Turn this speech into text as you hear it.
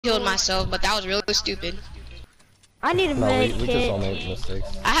killed myself, but that was really stupid. I need a med we just kit. all made mistakes.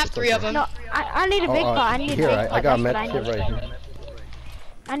 I have three of them. No, I need a big pot. I need a big pot. I got a med That's kit right here.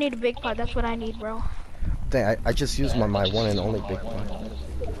 I need a big pot. That's what I need, bro. Dang, I just used my one and only big pot.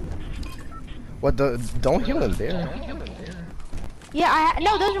 What the? Don't heal in there. Yeah,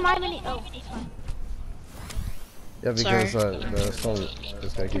 no, those are my mini. Oh, it's fine. Yeah, because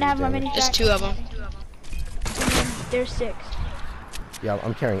this guy Can I have my mini? There's two of them. There's 6. Yeah,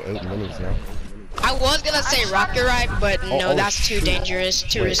 I'm carrying 8 minis now. I was gonna say rocket ride, but no, that's too dangerous,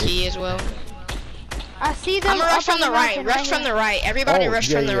 too risky as well. I see them. I'm gonna rush from the right. Rush from the right. Everybody rush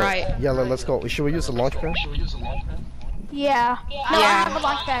from the right. Yeah, let's go. Should we use the launch pad? Yeah. No, I have a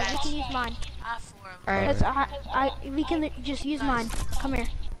launch pad. We can use mine. Alright. We can just use mine. Come here.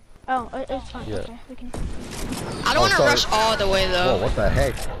 Oh, it's fine. Yeah. Okay, we can. I don't want to rush all the way though. Whoa, what the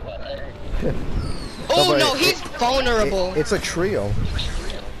heck? Oh no, he's vulnerable. It's a trio.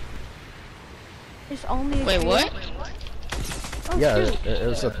 It's only a Wait, trio? what? Oh, Yeah, shoot. it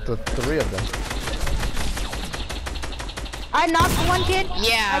was the 3 of them. I knocked one kid.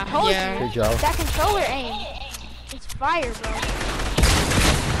 Yeah. I told yeah. you. Good job. That controller aim. It's fire, bro.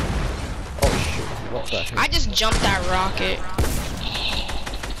 Oh shoot! What the heck? I just jumped that rocket.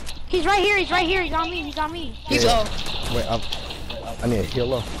 He's right here. He's right here. He's on me. He's on me. He's low. Wait, I need a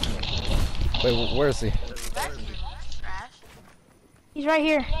heal up. Wait, where is he? He's right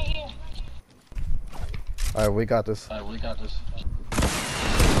here. Alright, we got this.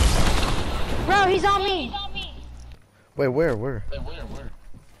 Bro, he's on me. Wait, where?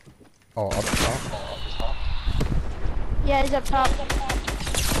 Oh, up top. Yeah, he's up top.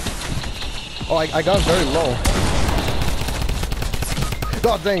 Oh, I got very low.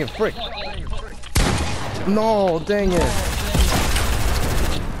 God dang it, frick! No, dang it.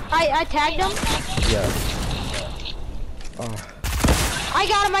 I tagged him. Yeah. I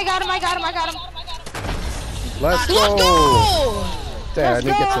got him. Let's go! Let's go! Dang, Let's I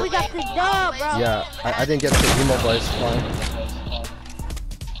didn't get go. to. We got this dub, bro. Yeah, I didn't get to emo, but it's fine.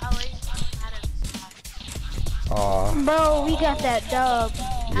 Bro, we got that dub.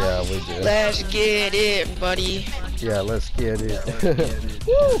 Yeah, we did. Let's get it, buddy. Yeah, let's get it.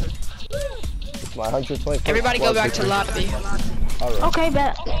 Woo! My 120. Everybody go back to lobby. Alright. Okay,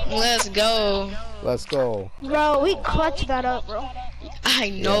 bet. Let's go. Let's go. Bro, we clutched that up, bro. I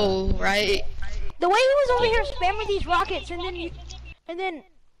know, right? The way he was over here spamming these rockets, and then he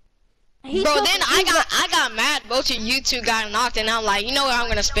Bro, took- then I got mad. Both of you two got knocked, and I'm like, you know what? I'm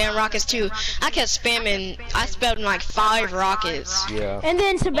gonna spam rockets too. I kept spamming. I spammed like 5 rockets. Yeah. And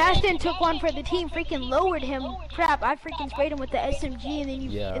then Sebastian took one for the team, freaking lowered him. Crap, I freaking sprayed him with the SMG, and then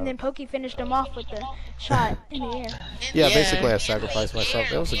and then Pokey finished him off with the shot in the air. Yeah, basically I sacrificed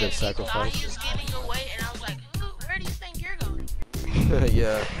myself. It was a good sacrifice.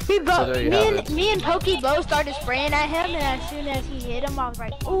 Yeah. Me and Pokey both started spraying at him, and as soon as he hit him, I was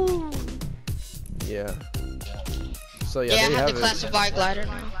like, ooh. Yeah. So yeah, Yeah, I they have the have classified glider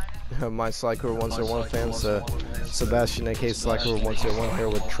now. My Slacker 101 fans, Sebastian aka Slacker 101 here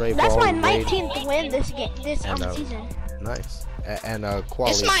with Trey. That's Ball, my Wade. 19th win this season. Nice. And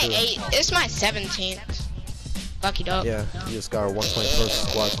quality. It's my too. 8th. It's my 17th. Lucky dog. Yeah, you just got a 1.1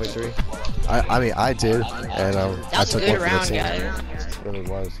 squad victory. I mean, I did, and That I was a took good one round, for the team. guys. It really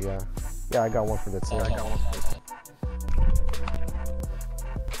was, yeah. Yeah, I got one for the team.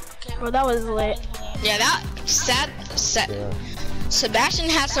 Bro, that was lit. Yeah, that Yeah. Sebastian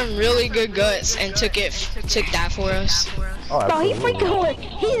had some really good guts and took that for us. Oh, Bro, he absolutely. freaking went.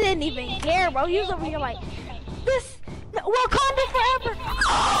 He didn't even care, bro. He was over here like, this Wakanda forever.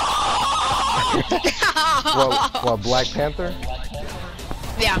 Well, Black Panther?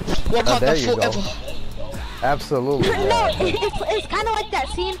 Yeah, Wakanda there you go. forever. Absolutely. No, Yeah. it's kind of like that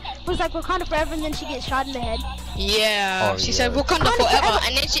scene. It was like Wakanda forever, and then she gets shot in the head. Yeah, Oh, she yeah. said Wakanda forever,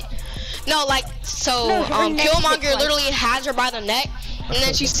 and then she, no, like so, No, her neck gets, Killmonger like- literally has her by the neck, and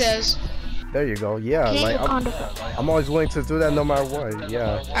then she says, There you go. Yeah, like Wakanda forever. I'm always willing to do that no matter what.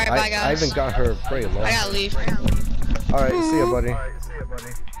 Yeah. Alright, bye, guys. I even got her pretty low. I gotta leave. Alright, see ya, buddy.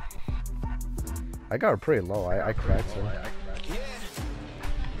 I got her pretty low. I cracked her.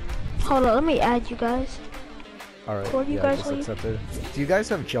 Hold on, let me add you guys. Alright, Where do you yeah, guys just leave? accepted. Do you guys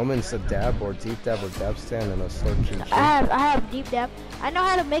have Gentleman's dab or deep dab or dab stand and a slurp chin? I have deep dab. I know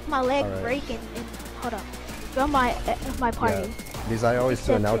how to make my leg Alright. break and hold up. Go my party. Yeah, because I always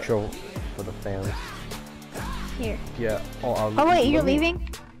do an Accept it. outro for the fans. Here. Yeah. Oh wait, you're leaving?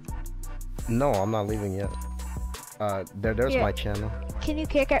 No, I'm not leaving yet. There's Here. my channel. Can you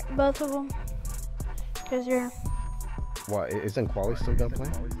kick at both of them? Cause you're What? Isn't Quali still gonna play?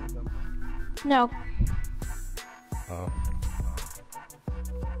 no. Oh.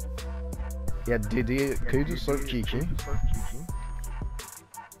 Yeah, could you do slurp Kiki?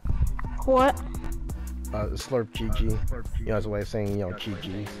 What? Slurp Kiki. You know, as a way of saying, you know,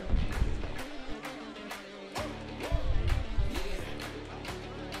 Kiki.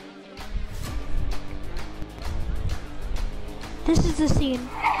 This is the scene.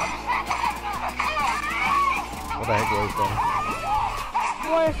 What the heck was that?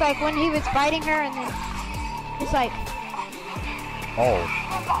 Or it's like when he was fighting her and then it's like... Oh,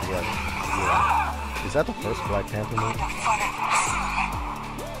 yeah. Is that the first Black Panther movie?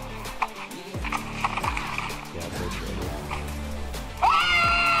 Yeah, pretty sure it is.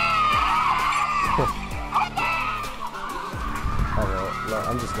 Alright, well,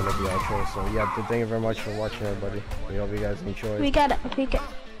 I'm just gonna be outro, so yeah, thank you very much for watching, everybody. We hope you guys enjoyed.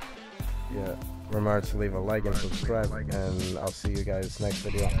 Yeah, remember to leave a like and subscribe, and I'll see you guys next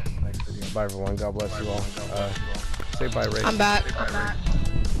video. Bye everyone, God bless you all. Say bye, Ray. I'm back.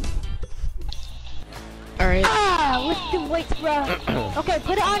 Alright. Ah, with the weights, bro. Okay,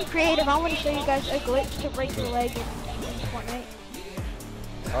 put it on creative. I want to show you guys a glitch to break your leg in Fortnite.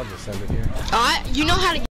 I'll just send it here. You know how to